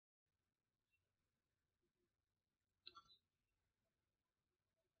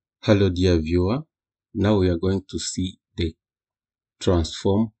Hello dear viewer, now we are going to see the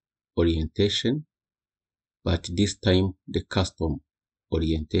transform orientation, but this time the custom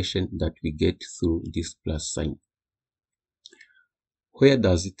orientation that we get through this plus sign. Where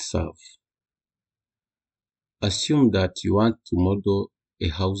does it serve? Assume that you want to model a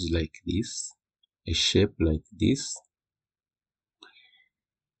house like this, a shape like this.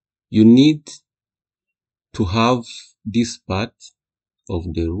 You need to have this part of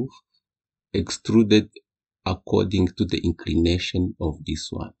the roof extruded according to the inclination of this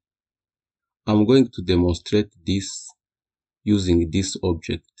one. I'm going to demonstrate this using this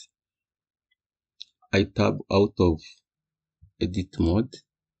object. I tab out of edit mode,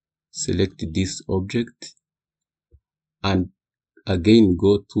 select this object, and again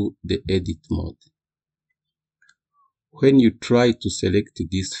go to the edit mode. When you try to select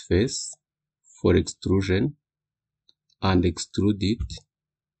this face for extrusion and extrude it,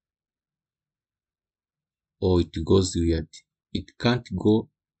 or it goes weird, it can't go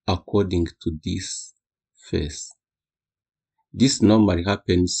according to this face. This normally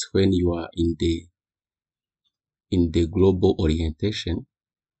happens when you are in the global orientation.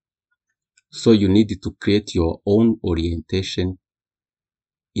 So you need to create your own orientation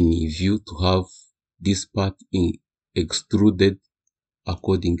in view to have this part extruded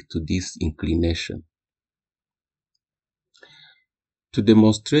according to this inclination. To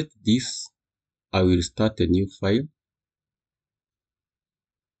demonstrate this, I will start a new file.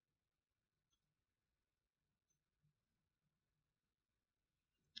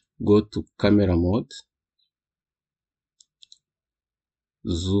 Go to camera mode,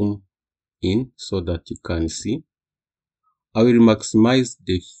 zoom in so that you can see. I will maximize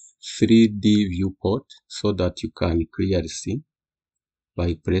the 3D viewport so that you can clearly see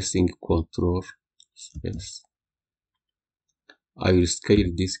by pressing Ctrl space. I will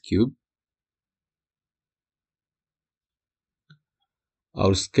scale this cube.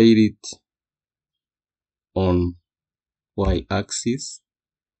 I'll scale it on y-axis,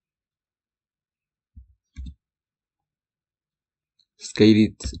 scale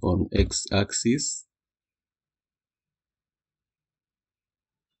it on x-axis.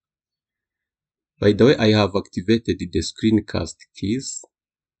 By the way, I have activated the screencast keys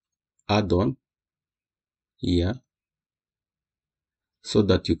add-on here so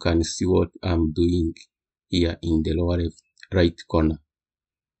that you can see what I'm doing here in the lower left right corner.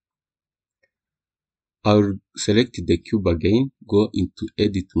 I'll select the cube again, go into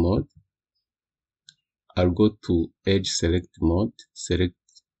edit mode. I'll go to edge select mode, select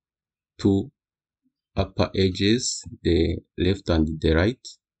two upper edges, the left and the right.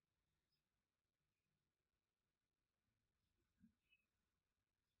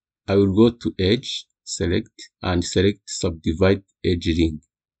 I will go to edge, select, and select subdivide edge ring.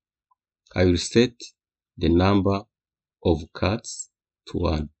 I will set the number of cuts to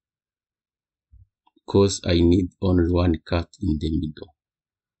 1 because I need only one cut in the middle.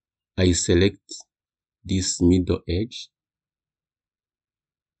 I select this middle edge,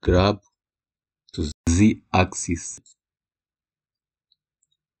 grab to Z axis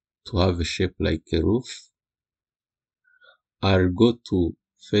to have a shape like a roof. I'll go to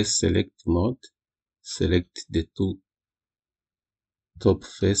face select mode, select the two top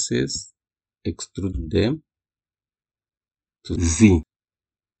faces, extrude them to Z.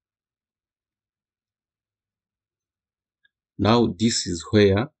 Now this is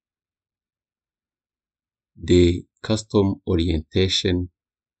where the custom orientation,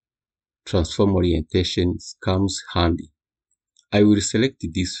 transform orientation comes handy. I will select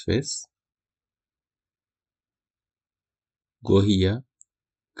this face, go here,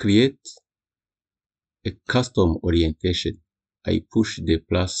 create a custom orientation. I push the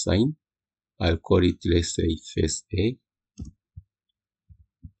plus sign. I'll call it, let's say, face A.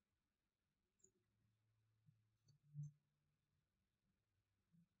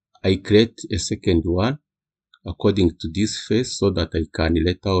 I create a second one according to this face so that I can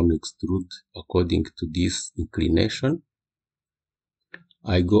later on extrude according to this inclination.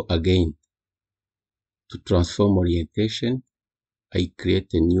 I go again to transform orientation. I create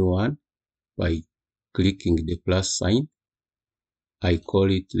a new one by clicking the plus sign. I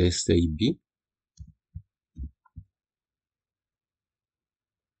call it, let's say, B.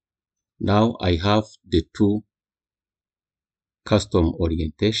 Now I have the two custom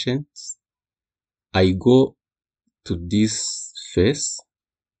orientations. I go to this face.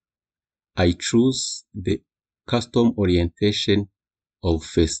 I choose the custom orientation of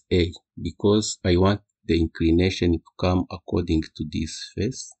face A because I want the inclination to come according to this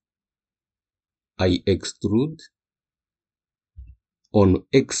face. I extrude. on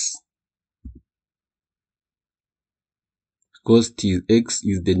X, because X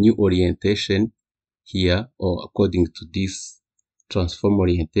is the new orientation here, or according to this transform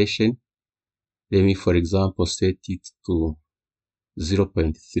orientation. Let me, for example, set it to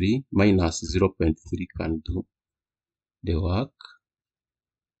 0.3 minus 0.3 can do the work.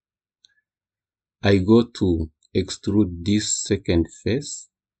 I go to extrude this second face,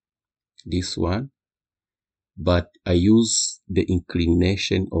 this one, but I use the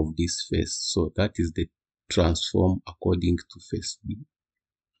inclination of this face. So that is the transform according to face B.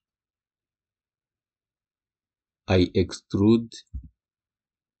 I extrude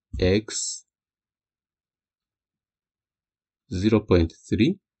X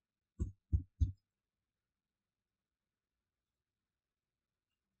 0.3.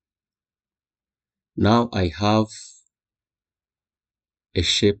 Now I have a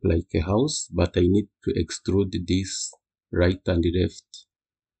shape like a house, but I need to extrude this right and left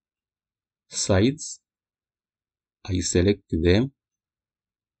sides. I select them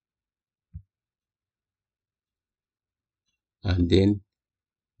and then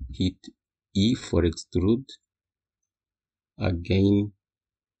hit E for extrude. Again,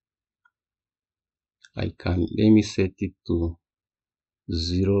 let me set it to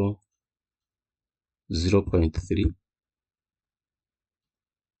 0.3.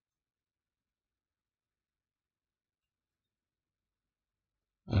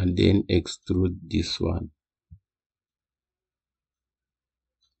 And then extrude this one.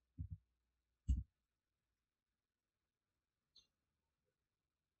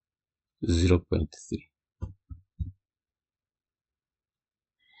 .3.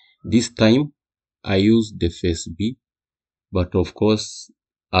 This time I use the face B, but of course,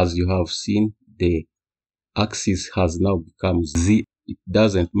 as you have seen, the axis has now become Z. It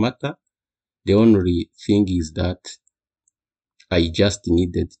doesn't matter. The only thing is that I just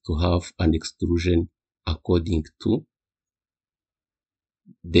needed to have an extrusion according to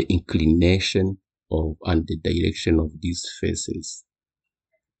the inclination of and the direction of these faces.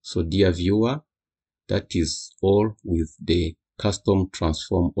 So dear viewer, that is all with the custom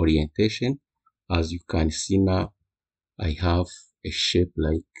transform orientation. As you can see now, I have a shape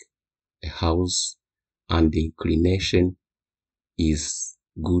like a house and the inclination is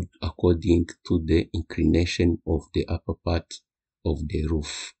good according to the inclination of the upper part of the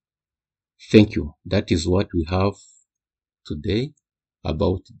roof. Thank you. That is what we have today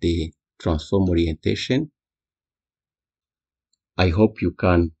about the transform orientation. I hope you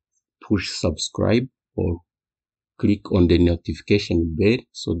can push subscribe or click on the notification bell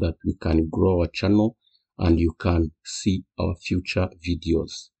so that we can grow our channel and you can see our future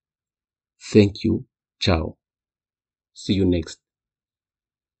videos. Thank you. Ciao. See you next time.